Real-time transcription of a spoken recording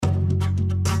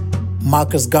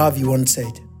Marcus Garvey once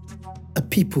said, "A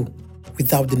people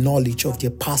without the knowledge of their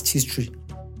past history,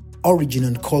 origin,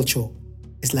 and culture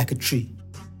is like a tree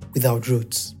without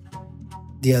roots."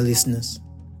 Dear listeners,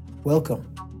 welcome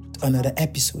to another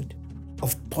episode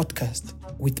of Podcast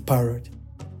with Parrot,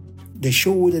 the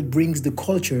show that brings the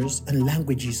cultures and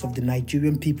languages of the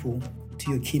Nigerian people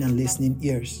to your keen and listening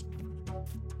ears.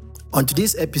 On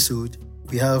today's episode,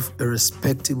 we have a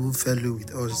respectable fellow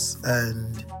with us,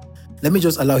 and let me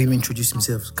just allow him to introduce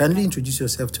himself. Kindly introduce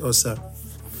yourself to us, sir.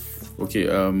 Okay,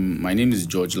 my name is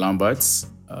George Lambert.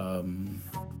 I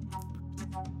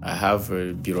have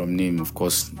a Berom name, of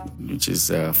course, which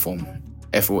is from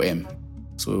FOM.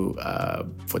 So,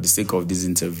 for the sake of this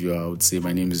interview, I would say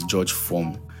my name is George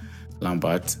Form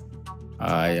Lambert.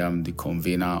 I am the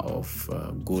convener of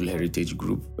Gwol Heritage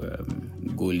Group.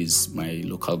 Gwol is my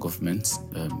local government.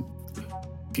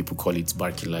 People call it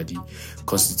Barkinladi.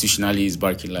 Constitutionally, it's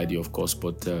Barkinladi, of course,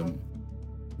 but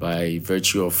by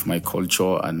virtue of my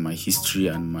culture and my history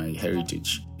and my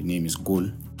heritage, the name is Gwol.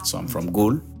 So I'm from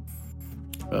Gwol.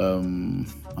 I'm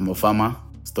a farmer,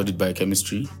 studied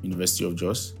biochemistry, University of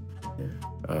Jos.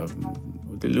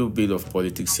 With a little bit of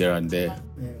politics here and there,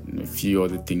 and a few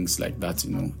other things like that,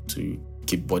 to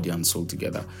keep body and soul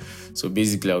together. So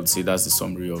basically, I would say that's the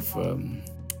summary of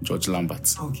George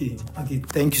Lambert. Okay.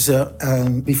 Thank you, sir.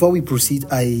 Before we proceed,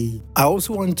 I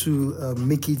also want to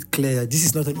make it clear this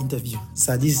is not an interview.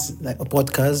 So this is like a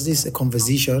podcast. This is a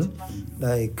conversation.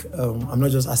 Like I'm not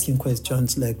just asking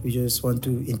questions. Like we just want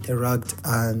to interact,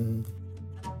 and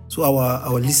so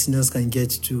our listeners can get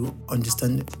to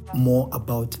understand more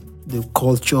about the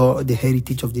culture, the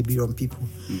heritage of the Berom people.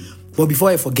 But before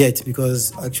I forget,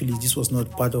 because actually this was not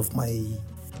part of my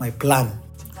plan.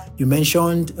 You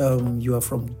mentioned you are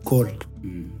from Gwol.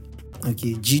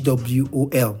 Okay,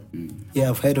 GWOL. Yeah,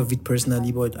 I've heard of it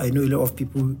personally, but I know a lot of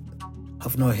people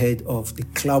have not heard of the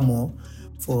clamor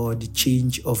for the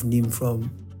change of name from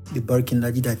the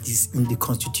Barkinladi that is in the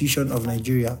Constitution of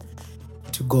Nigeria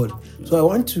to Gwol. So I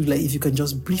want to, if you can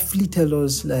just briefly tell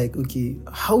us, okay,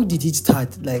 how did it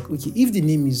start? If the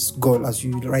name is Gwol, as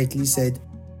you rightly said,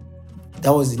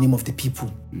 that was the name of the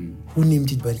people. Who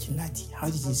named it Barkinladi? How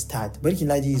did it start?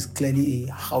 Barkinladi is clearly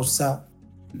a Hausa.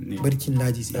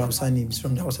 Barkinladi is a Hausa name. It's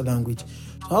from the Hausa language.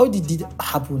 So how did it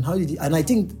happen? And I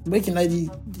think Barkinladi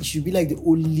should be like the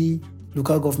only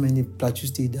local government in Plateau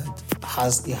State that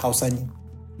has a Hausa name,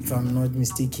 if I'm not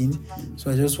mistaken.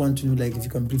 So I just want to know, if you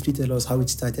can briefly tell us how it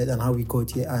started and how we got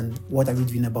here and what are we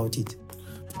doing about it.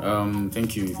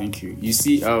 Thank you. You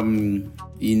see,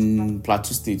 in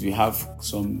Plateau State, we have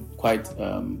some quite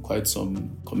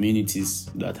some communities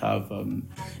that have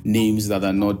names that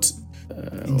are not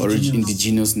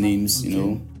indigenous names.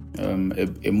 Okay.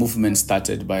 A movement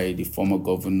started by the former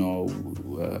governor,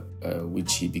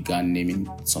 which he began naming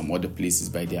some other places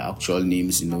by their actual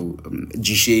names.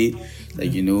 Jishe,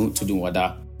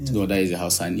 Tudunwada. Tudunwada is a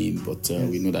Hausa name, but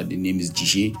we know that the name is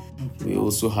Jishe. Okay. We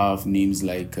also have names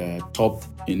like Top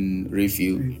in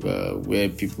Rayfield, where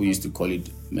people used to call it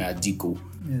Meadiko.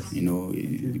 Yes.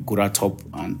 Gura Top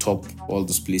and Top, all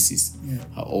those places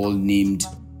are all named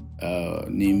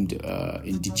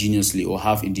indigenously or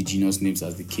have indigenous names,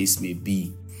 as the case may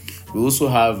be. We also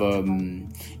have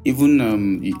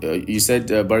you said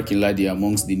Barkinladi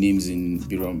amongst the names in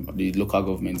Berom, the local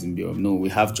governments in Berom. No, we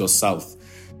have Jos South.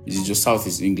 Jos South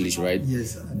is English, right?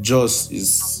 Yes. Jos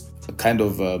is a kind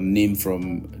of name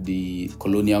from the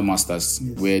colonial masters,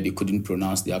 where they couldn't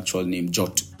pronounce the actual name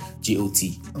Jot.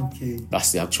 G-O-T. Okay.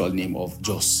 That's the actual name of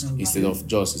Jos. Okay. Instead of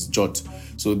Jos, it's Jot.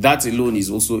 So that alone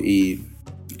is also a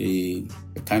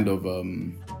kind of a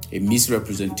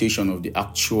misrepresentation of the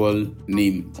actual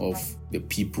name of the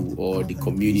people or the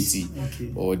community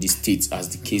or the state, as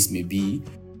the case may be,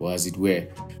 or as it were.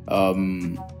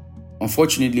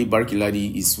 Unfortunately,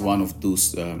 Barkinladi is one of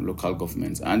those local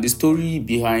governments. And the story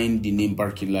behind the name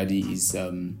Barkinladi is,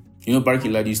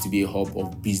 Barkinladi used to be a hub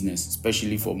of business,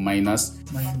 especially for miners,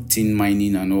 tin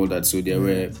mining and all that. So there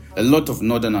were a lot of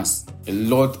northern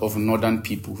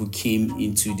people who came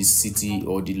into the city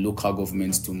or the local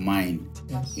governments to mine,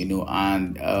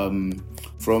 and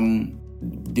from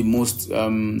the most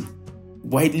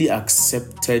widely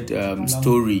accepted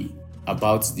story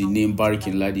about the name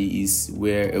Barkinladi is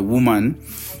where a woman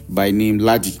by name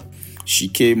Ladi, she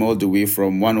came all the way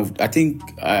from one of, I think,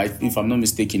 if I'm not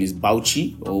mistaken, is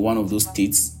Bauchi or one of those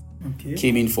states. Okay.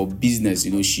 Came in for business.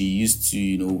 She used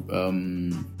to,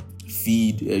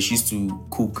 feed. She used to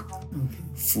cook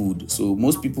food. So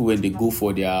most people, when they go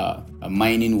for their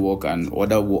mining work and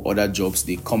other jobs,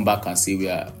 they come back and say we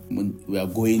are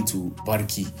going to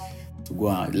Barki. to go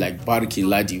and like Barking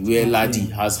Ladi, where Ladi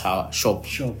has her shop.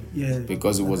 Yeah.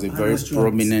 Because it was a very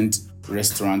prominent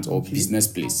restaurant or business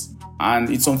place. And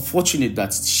it's unfortunate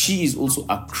that she is also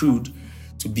accrued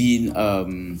to being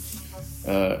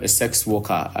a sex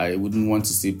worker. I wouldn't want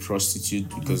to say prostitute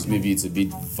because maybe it's a bit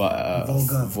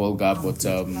vulgar, but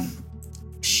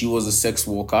she was a sex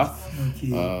worker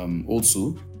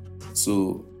also.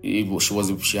 So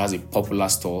she has a popular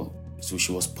store, so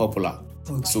she was popular.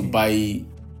 So by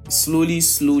slowly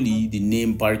the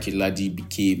name Barking Ladi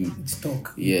became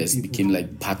became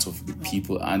like part of the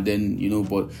people, and then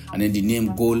and then the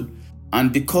name Gwol,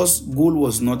 and because Gwol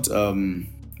was not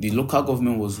the local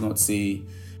government was not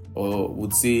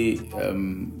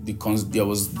there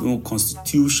was no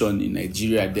constitution in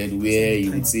Nigeria then where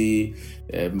you would say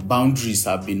boundaries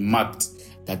have been marked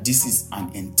that this is an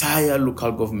entire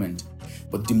local government,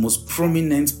 but the most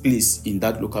prominent place in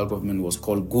that local government was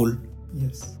called Gwol.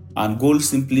 Yes. And Gwol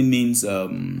simply means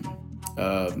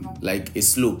like a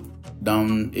slope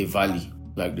down a valley,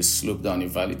 like the slope down a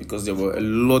valley, because there were a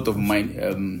lot of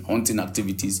hunting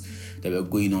activities that were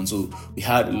going on. So we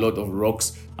had a lot of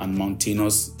rocks and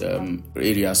mountainous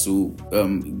areas. So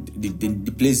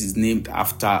the place is named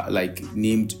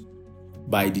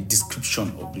by the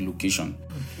description of the location.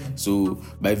 Okay. So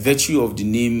by virtue of the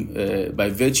name, by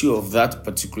virtue of that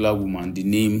particular woman, the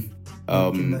name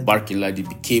Barking Ladi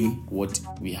became what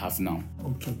we have now.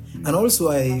 Okay. And also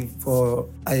I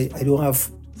don't have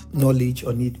knowledge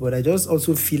on it, but I just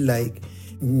also feel like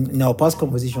in our past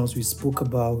conversations we spoke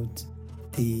about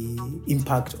the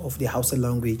impact of the Hausa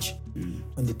language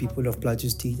on the people of Plateau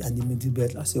State and the Middle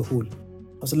Belt as a whole.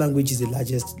 Hausa language is the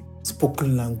largest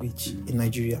spoken language in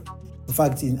Nigeria. In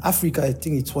fact, in Africa, I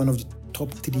think it's one of the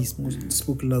top 3 most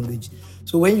spoken language.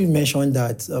 So when you mentioned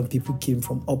that people came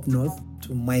from up north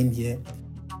to mine here,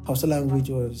 Hausa language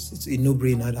it's a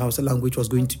no-brainer. The Hausa language was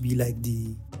going to be like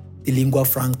the lingua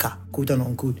franca, quote and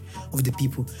unquote, of the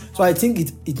people. So I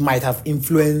think it might have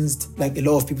influenced, like a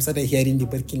lot of people started hearing the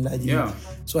Barking Ladi. Yeah.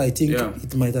 So I think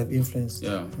it might have influenced.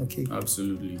 Yeah. Okay.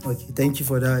 Absolutely. Okay. Thank you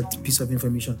for that piece of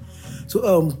information.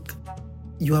 So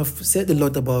you have said a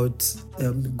lot about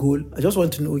Gwol. I just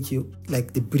want to know,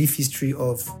 like the brief history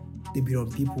of the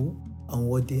Berom people and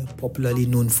what they are popularly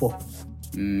known for.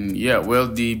 Well,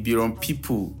 the Berom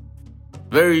people,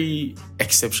 very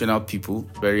exceptional people,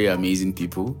 very amazing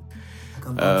people.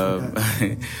 I'm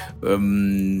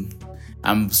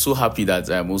so happy that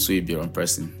I'm also a Berom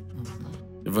person.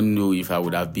 Even though if I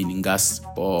would have been in gas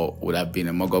or would have been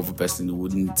a Mogovu person, it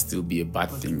wouldn't still be a bad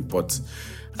thing. But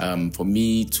for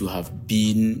me to have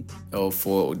been, or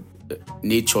for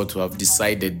nature to have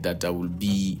decided that I will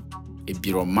be a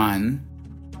Berom man,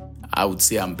 I would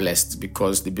say I'm blessed,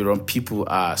 because the Berom people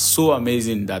are so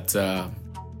amazing that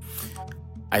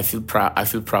I feel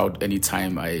proud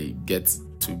anytime I get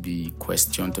to be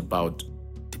questioned about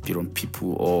the Berom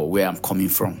people or where I'm coming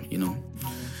from,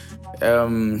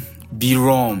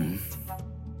 Berom,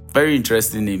 very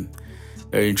interesting name,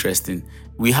 very interesting.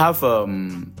 We have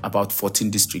about 14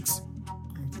 districts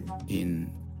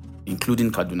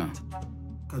including Kaduna.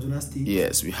 Kaduna State?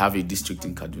 Yes, we have a district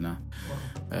in Kaduna.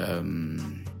 Wow.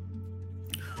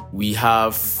 We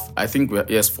have, I think,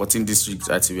 14 districts.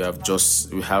 Actually,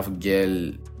 we have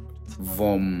Gel,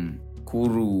 Vom,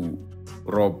 Kuru,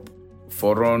 Rob,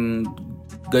 Foron,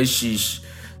 Gashish,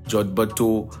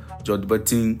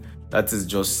 Jodbating. That is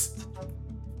just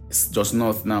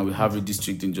north now. We have a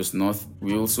district in just north.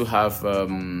 We also have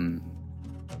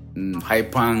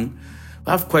Haipang.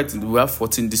 We have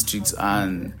 14 districts,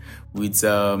 and with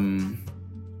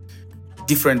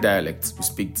different dialects.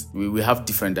 We have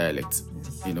different dialects.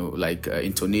 Like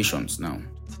intonations now.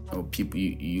 People,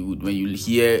 when you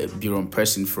hear Berom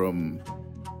person from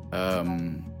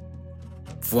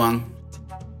Vuang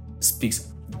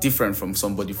speaks different from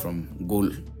somebody from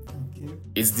Gwol. Okay.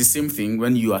 It's the same thing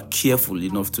when you are careful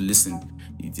enough to listen.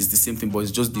 It's the same thing, but it's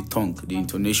just the tongue, the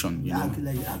intonation. Like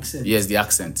the accent. Yes, the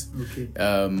accent. Okay.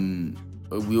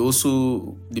 We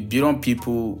also, the Berom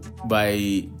people,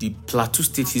 by the Plateau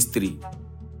State history,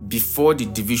 before the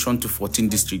division to 14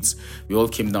 districts, we all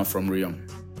came down from Riom.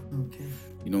 Okay.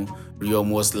 Riom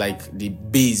was like the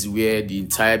base where the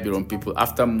entire Berom people,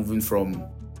 after moving from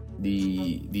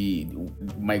the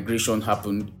migration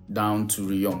happened down to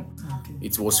Riom. Okay.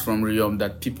 It was from Riom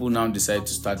that people now decided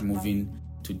to start moving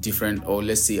to different, or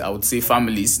let's say, I would say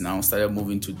families now started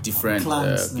moving to different,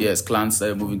 clans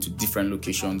started moving to different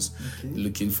locations,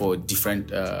 looking for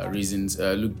different reasons,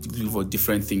 looking for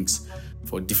different things,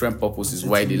 for different purposes,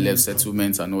 why they left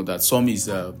settlements and all that. Some is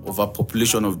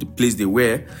overpopulation of the place they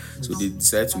were, so they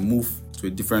decided to move to a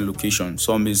different location.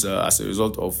 Some is as a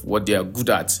result of what they are good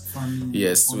at.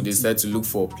 Yes, so they start to look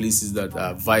for places that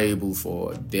are viable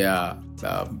for their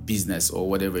business or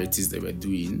whatever it is they were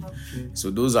doing.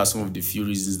 So those are some of the few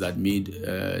reasons that made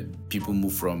people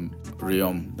move from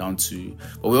Berom down to.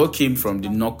 But we all came from the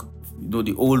Nok,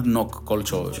 the old Nok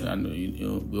culture, and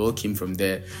we all came from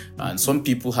there. And some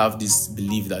people have this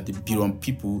belief that the Berom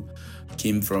people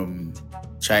came from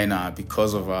China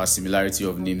because of our similarity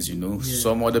of names.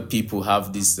 Some other people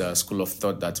have this school of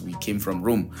thought that we came from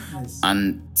Rome.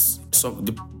 And so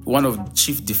one of the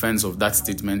chief defense of that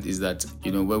statement is that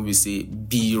when we say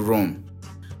Berom,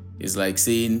 it's like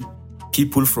saying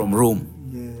people from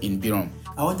Rome in Berom.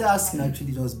 I want to ask you,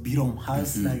 actually, does Berom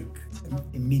has like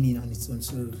a meaning on its own?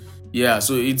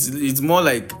 So it's more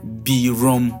like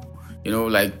Berom,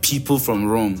 like people from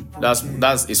Rome.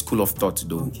 That's a school of thought,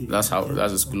 though. That's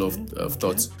a school of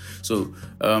thought. So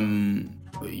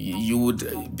you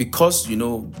would, because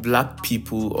black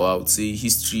people, or I would say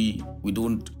history,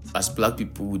 as black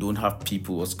people we don't have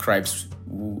people or scribes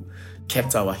who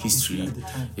kept our history,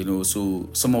 so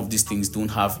some of these things don't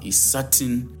have a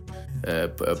certain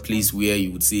place where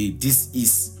you would say this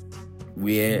is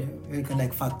where you can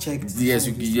like fact check. Yes,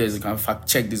 you can fact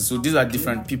check this. So these are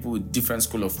different people with different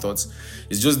school of thoughts.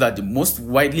 It's just that the most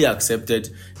widely accepted,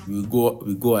 we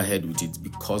go ahead with it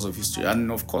because of history.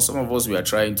 And of course, some of us, we are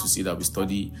trying to see that we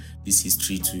study this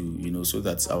history to so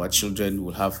that our children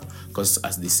will have, because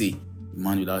as they say,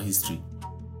 man without history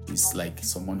is like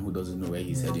someone who doesn't know where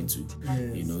he's heading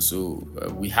to. So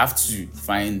we have to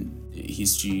find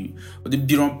history. But the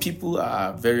Berom people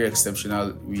are very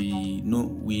exceptional.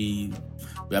 We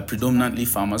are predominantly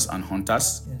farmers and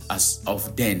hunters as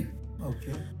of then.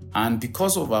 And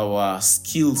because of our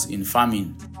skills in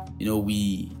farming,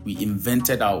 we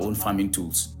invented our own farming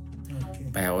tools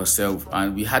by ourselves,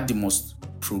 and we had the most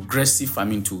progressive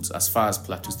farming tools as far as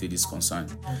Plateau State is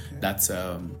concerned, that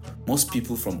most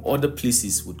people from other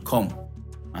places would come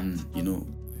and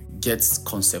get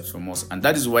concepts from us. And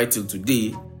that is why till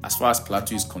today, as far as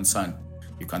Plateau is concerned,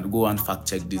 you can go and fact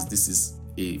check this. This is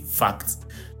a fact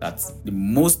that the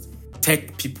most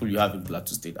tech people you have in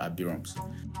Plateau State are Beroms.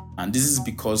 And this is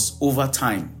because over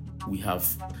time we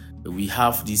have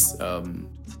this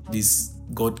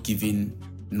God-given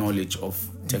knowledge of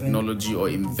technology or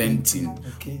inventing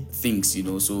things,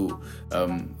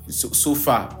 so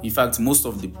far, in fact, most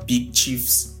of the big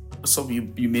chiefs, some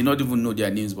you may not even know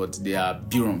their names, but they are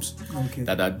Beroms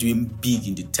that are doing big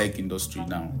in the tech industry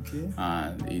now.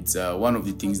 And it's one of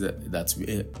the things that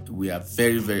we are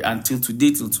very, very, until today,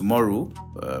 till tomorrow,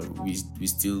 we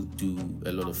still do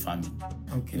a lot of farming.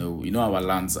 Our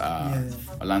lands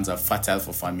are fertile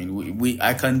for farming.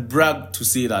 I can brag to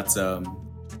say that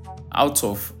out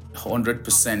of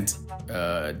 100%,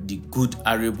 the good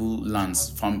arable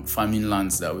lands, farming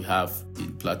lands that we have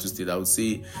in Plateau State, I would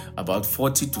say about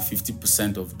 40 to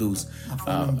 50% of those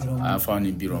are found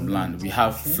in Berom land. We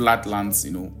have flat lands,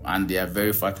 and they are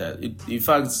very fertile. In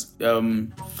fact,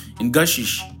 in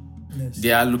Gashish,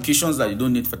 there are locations that you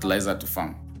don't need fertilizer to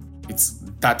farm. It's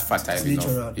that fertile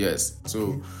enough. Yes.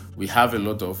 So we have a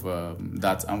lot of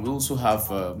that, and we also have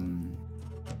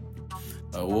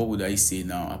what would I say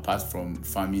now, apart from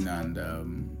farming and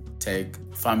tech,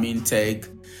 hunting.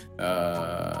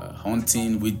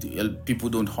 People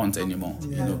don't hunt anymore.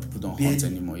 People don't hunt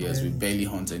anymore. Yes, we barely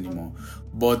hunt anymore.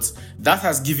 But that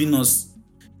has given us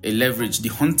a leverage. The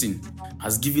hunting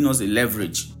has given us a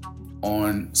leverage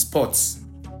on sports.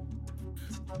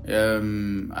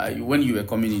 When you were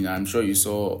coming in, I'm sure you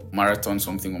saw marathon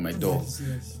something on my door.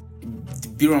 The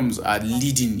Beroms are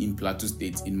leading in Plateau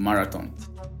State in marathon,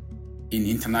 in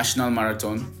international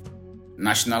marathon,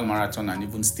 national marathon, and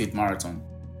even state marathon.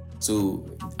 So,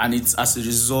 and it's as a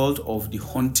result of the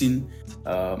hunting,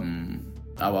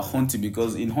 our hunting,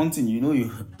 because in hunting,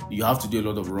 you have to do a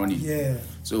lot of running.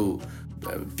 So,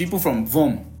 people from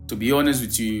VOM, to be honest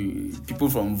with you, people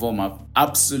from VOM are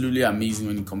absolutely amazing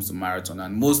when it comes to marathon,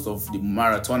 and most of the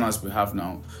marathoners we have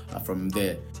now are from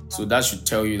there. So that should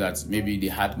tell you that maybe they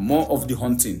had more of the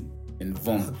hunting in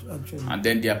VOM, and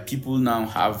then their people now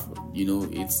have,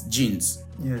 it's genes.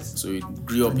 So it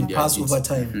grew up in their genes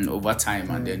over time,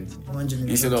 and then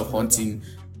instead of hunting,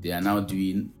 they are now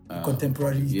doing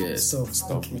contemporary stuff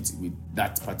with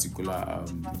that particular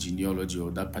genealogy or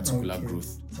that particular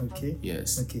growth.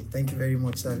 Yes. Thank you very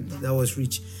much. That was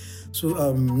rich.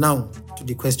 So now to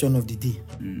the question of the day.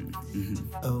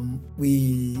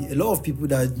 A lot of people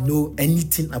that know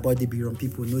anything about the Berom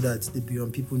people know that the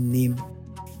Berom people name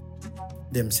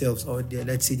themselves, or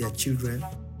let's say their children,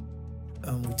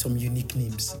 with some unique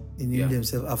names. They name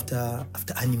themselves after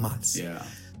animals.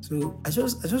 So I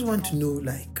just want to know,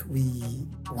 like, we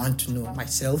want to know.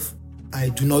 Myself, I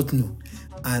do not know,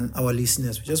 and our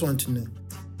listeners, we just want to know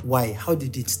why. How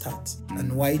did it start,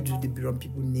 and why do the Berom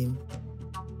people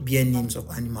bear names of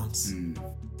animals?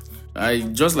 I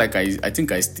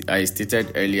think I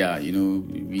stated earlier.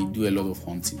 We do a lot of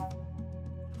hunting.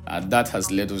 That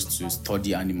has led us to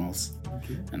study animals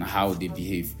and how they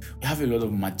behave. We have a lot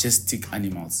of majestic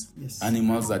animals. Yes.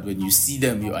 Animals that when you see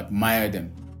them, you admire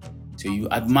them. So you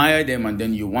admire them, and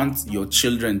then you want your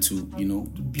children to,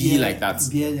 be like that.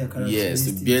 Bear their characteristics. Yes,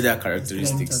 to bear their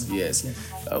characteristics. Yes.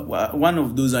 One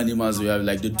of those animals we have,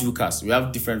 like the ducas. We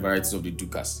have different varieties of the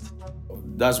ducas.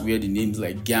 That's where the names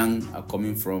like Gang are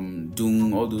coming from,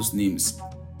 Dung, all those names.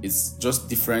 It's just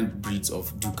different breeds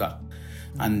of duca.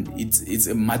 And it's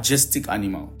a majestic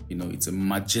animal. It's a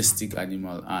majestic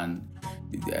animal. And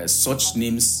such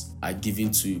names are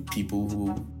given to people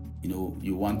who,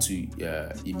 you want to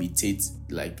imitate,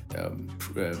 like the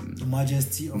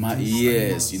majesty of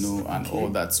yes, animals. And all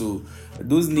that. So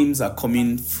those names are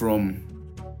coming from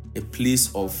a place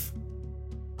of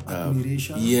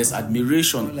admiration. Yes,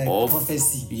 admiration, like of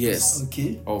prophecy. Yes,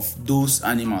 okay, of those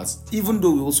animals. Even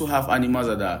though we also have animals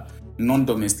that are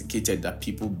non-domesticated that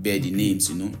people bear the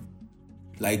names,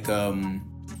 like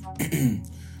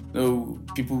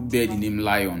people bear the name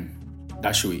lion,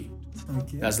 Dashway.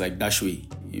 Okay. That's like Dashway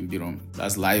in Berom.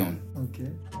 That's lion.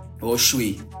 Okay. Or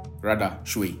Shway, rather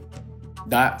Shway.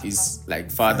 That is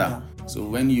like father. So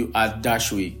when you add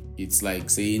Dashway, it's like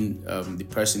saying the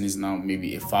person is now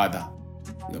maybe a father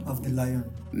of the lion.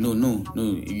 No.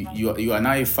 You are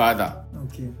now a father.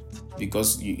 Okay.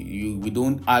 Because we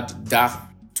don't add da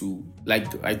to, like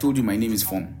I told you, my name is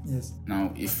Fom. Yes.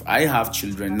 Now, if I have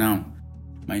children now,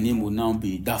 my name will now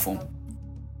be Dafom.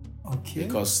 Okay.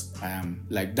 Because I am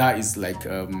like that is like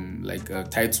a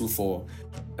title for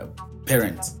a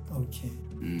parent. Okay.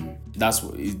 That's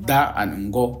what is Da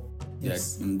and Ngo.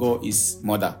 Yes. Yeah, Ngo is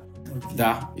mother. Okay.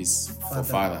 Da is for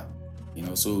father.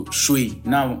 So Shui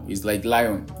now is like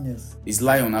lion. Yes. It's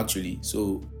lion actually.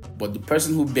 So, but the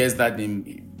person who bears that name,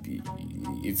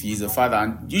 if he's a father,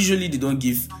 and usually they don't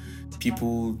give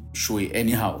people Shui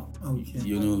anyhow.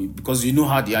 Okay. Because you know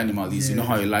how the animal is, you know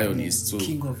how a lion is. So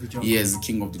king of the jungle. Yes, the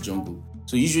king of the jungle.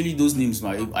 So usually those names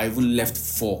are even left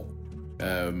for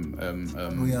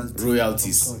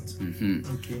royalties.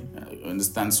 Okay.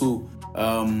 Understand? So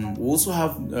we also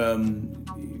have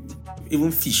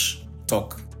even fish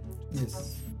talk.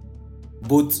 Yes.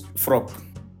 Boat, frog,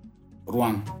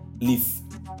 ruang, leaf.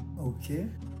 Okay.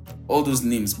 All those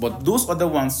names, but those other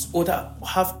ones, we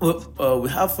have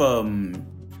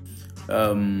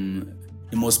the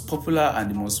most popular and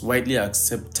the most widely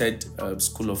accepted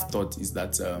school of thought is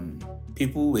that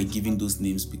people were giving those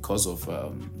names because of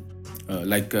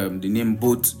the name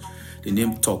boat, the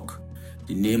name talk,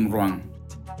 the name ruang,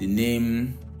 the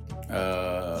name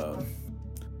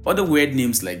other weird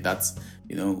names like that.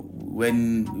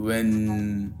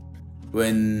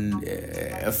 When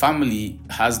a family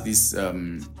has these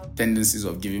tendencies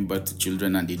of giving birth to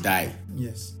children and they die.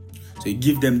 Yes. So you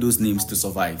give them those names to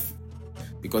survive,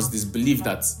 because this belief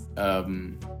that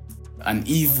an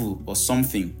evil or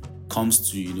something comes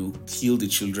to kill the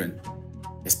children,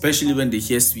 especially when they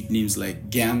hear sweet names like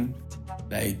Gang,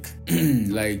 like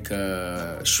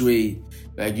Shui,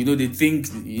 like they think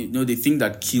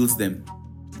that kills them.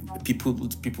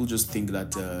 People just think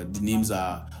that the names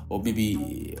are, or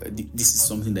maybe this is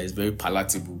something that is very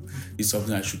palatable. This is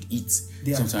something I should eat.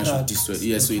 Something I should destroy.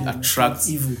 Yes, so it attracts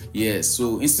evil. Yes,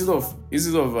 so instead of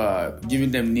giving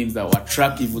them names that will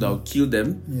attract evil, that will kill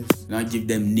them, yes, now give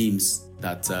them names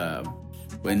that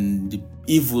when the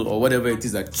evil or whatever it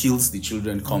is that kills the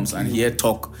children comes and hear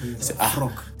talk, say,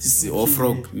 frog. This is or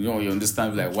frog. You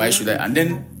understand? Like, why should I? And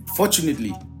then,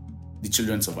 fortunately, the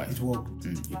children survive. It worked.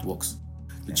 It works.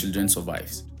 The children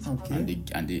survives. Okay.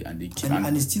 And they keep.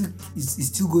 And it's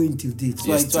still going till date. So,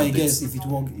 Yes, I guess if it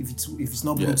work, if it's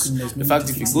not broken, there's no. In fact,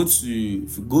 if you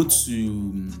go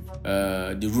to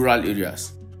the rural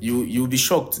areas, you'll be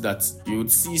shocked that you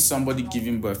would see somebody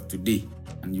giving birth today,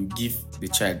 and you give the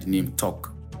child the name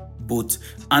Talk. Both,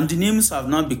 and the names have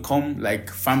now become like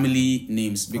family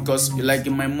names, because like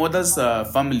in my mother's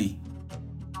family,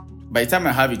 by the time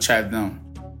I have a child now,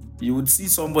 you would see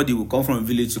somebody will come from a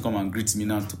village to come and greet me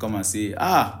now, to come and say,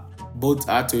 both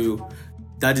Atoyo.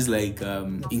 That is like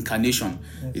incarnation.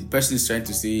 Yes. The person is trying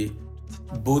to say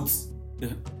both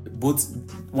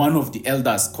one of the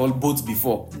elders called both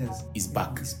before is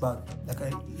back. It's back. Like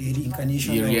a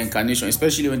reincarnation. A reincarnation,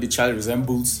 especially when the child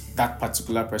resembles that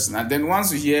particular person. And then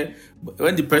once you hear,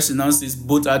 when the person now says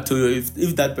both Atoyo,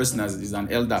 if that person is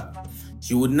an elder,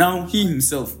 he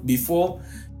himself, before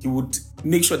he would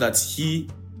make sure that he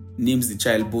names the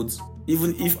child both.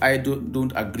 Even if I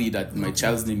don't agree that my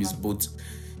child's name is both,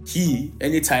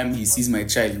 anytime he sees my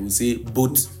child, he will say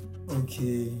both.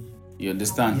 Okay. You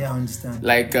understand? Yeah, I understand.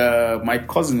 Like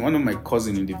one of my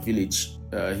cousin in the village,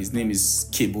 his name is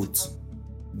Kebot.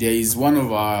 There is one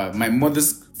of my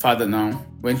mother's father now,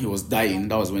 when he was dying,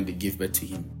 that was when they gave birth to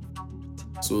him.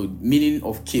 So meaning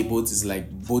of Kebot is like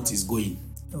boat is going.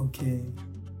 Okay.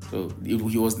 So he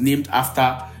was named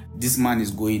after this man is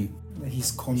going.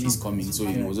 He's coming. So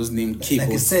he was just named K-Boat.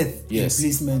 Like a set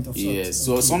replacement of sorts. Yes.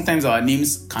 So sometimes our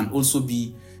names can also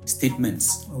be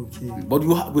statements. Okay. But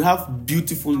we have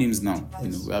beautiful names now.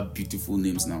 Yes. We have beautiful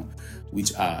names now,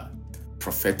 which are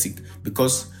prophetic.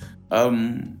 Because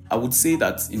I would say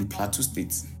that in Plateau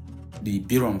State, the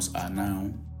Beroms are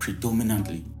now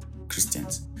predominantly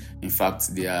Christians. In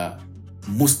fact, they are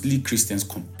mostly Christians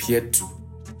compared to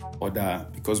other,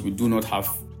 because we do not have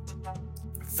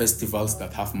festivals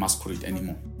that have masquerade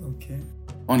anymore. Okay.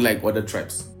 Unlike other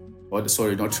tribes.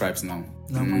 Not tribes now.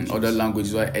 Other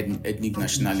languages or ethnic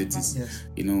nationalities. Yes.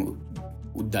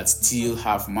 That still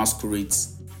have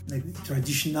masquerades. Like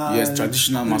traditional. Yes,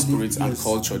 traditional masquerades and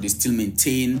culture. They still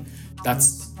maintain that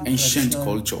ancient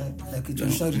culture. Like a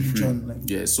traditional religion.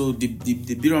 Yeah, so the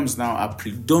Beroms now are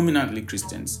predominantly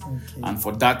Christians. Okay. And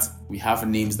for that, we have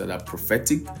names that are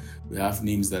prophetic. We have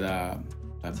names that are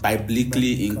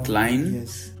biblically inclined.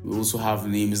 Yes. We also have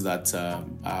names that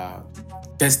are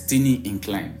destiny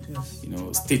inclined. Yes.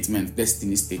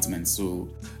 Destiny statements. So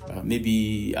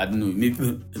maybe I don't know.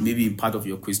 Maybe in part of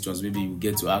your questions, maybe you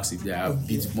get to ask if there are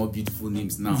more beautiful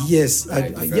names now. Yes,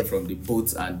 different from the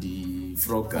boat and the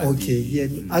frog.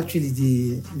 And Actually,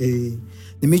 the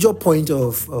major point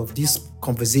of this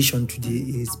conversation today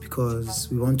is because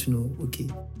we want to know. Okay,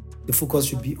 the focus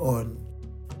should be on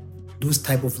those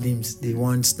type of names, the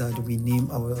ones that we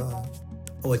name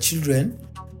our children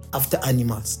after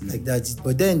animals, like that.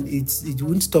 But then it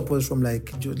wouldn't stop us from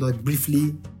like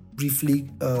briefly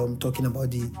talking about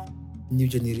the new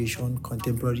generation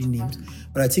contemporary names.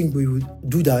 But I think we would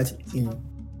do that in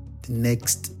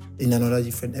another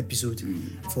different episode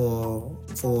for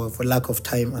lack of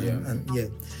time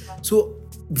and. So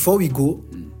before we go,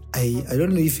 I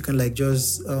don't know if you can like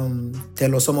just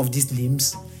tell us some of these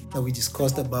names that we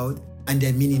discussed about and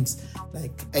their meanings,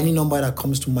 like any number that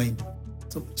comes to mind.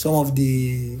 So some of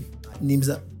the names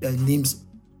that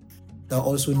are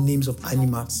also names of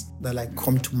animals that like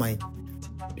come to mind.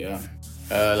 Yeah,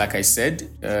 like I said,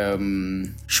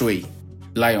 Shui,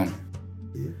 lion,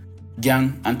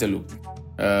 Gyang, antelope,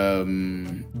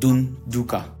 Dun,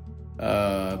 duka,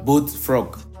 both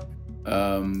frog,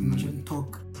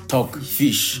 Tok,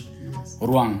 fish, yes.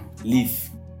 Ruang,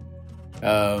 leaf.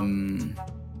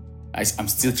 I'm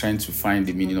still trying to find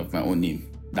the meaning of my own name,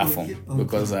 form,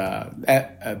 because a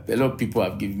lot of people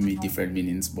have given me different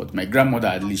meanings. But my grandmother,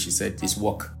 at least, she said it's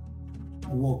walk.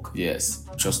 Walk. Yes,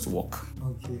 just walk.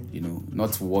 Okay.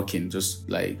 Not walking, just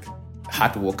like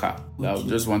hard worker. Okay. I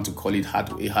just want to call it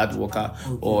a hard worker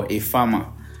or a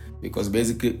farmer, because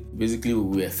basically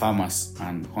we were farmers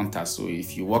and hunters. So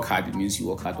if you work hard, it means you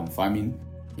work hard on farming,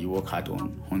 you work hard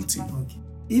on hunting. Okay.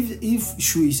 If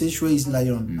Shui, you say Shui is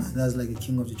lion, and that's like a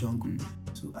king of the jungle.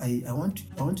 So I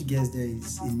want to guess there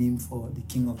is a name for the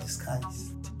king of the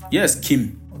skies. Yes,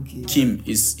 Kim. Okay. Kim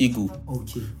is eagle.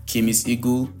 Okay. Kim is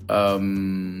eagle.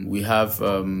 We have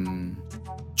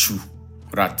Chu,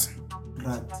 rat.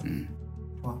 Rat.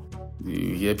 Wow.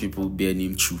 You hear people bear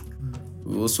name Chu.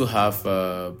 We also have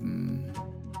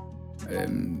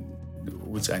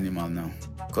which animal now?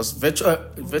 Because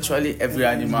virtually every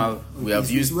animal we have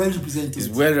used is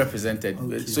well represented.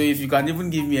 Okay. So if you can even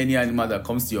give me any animal that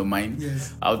comes to your mind,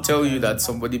 yes. I'll tell you that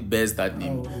somebody bears that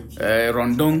name. Okay.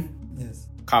 Rondong, yes.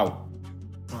 Cow.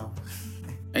 Wow.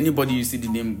 Anybody you see the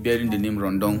name bearing the name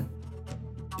Rondong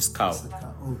is cow.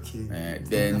 Okay.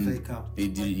 Then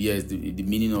the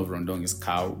meaning of Rondong is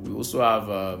cow. We also have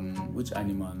which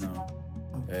animal now?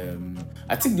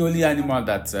 I think the only animal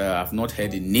that I've not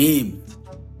heard a name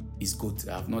is goat.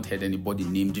 I've not heard anybody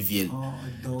named Viel. Oh, a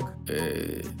dog.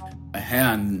 A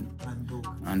hare and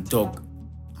dog.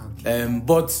 Okay.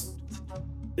 But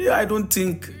I don't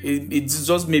think it's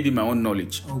just maybe my own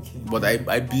knowledge. Okay. But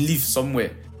I believe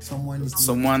somewhere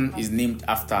someone is named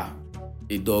after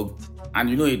a dog.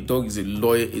 And a dog is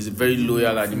a very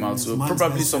loyal animal. So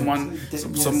probably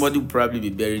somebody will probably be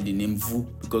bearing the name Vu,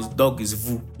 because dog is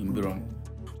Vu in Berom.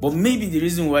 But maybe the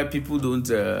reason why people don't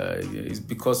is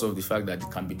because of the fact that it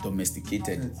can be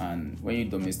domesticated. Yes. And when you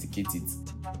domesticate it,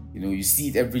 you see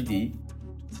it every day.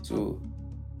 So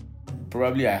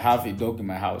probably I have a dog in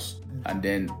my house, and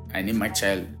then I name my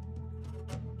child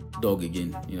dog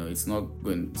again. It's not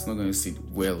going to sit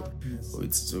well.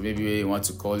 So maybe you want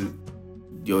to call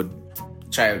your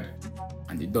child,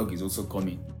 and the dog is also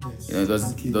coming. It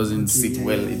doesn't sit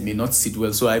well. It may not sit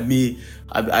well. So I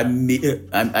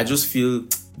just feel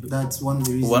that's one of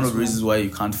the reasons why you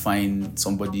can't find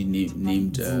somebody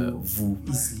named Vu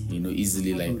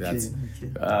easily like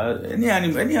that. Any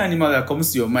animal that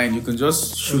comes to your mind, you can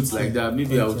just shoot like that.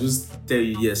 Maybe I'll just tell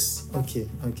you yes. Okay.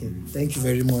 Thank you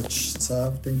very much,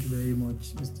 sir. Thank you very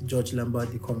much, Mr. George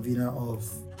Lambert, the convener of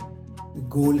the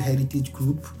Gwol Heritage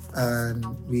Group, and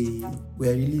we are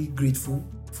really grateful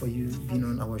for you being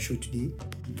on our show today.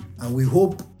 And we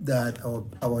hope that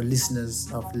our listeners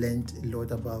have learned a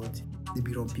lot about the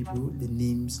Berom people, the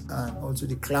names, and also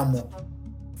the clamor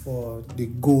for the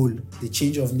Gwol, the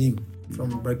change of name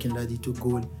from Barking-Ladi to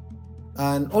Gwol.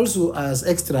 And also, as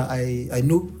extra, I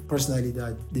know personally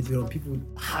that the Berom people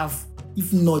have,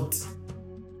 if not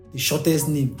the shortest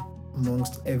name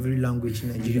amongst every language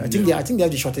in Nigeria. I think they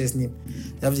have the shortest name.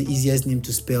 They have the easiest name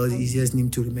to spell, the easiest name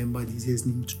to remember, the easiest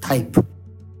name to type.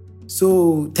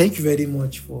 So thank you very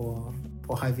much for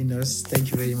having us. Thank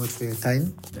you very much for your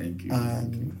time. Thank you.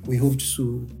 And we hope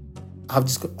to have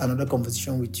another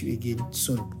conversation with you again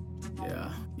soon.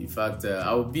 Yeah. In fact,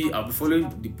 I'll be following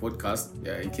the podcast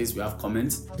in case we have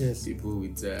comments. Yes. People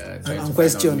with trying and to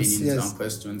questions. find out meanings Yes. and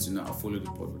questions. I'll follow the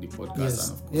podcast. Yes.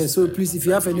 And of course, So please, if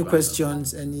you have any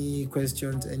questions, any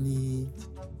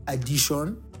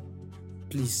addition,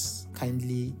 please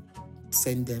kindly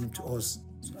send them to us,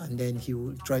 and then he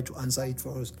will try to answer it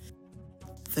for us.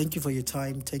 Thank you for your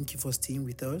time. Thank you for staying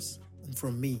with us. And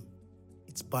from me,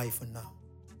 it's bye for now.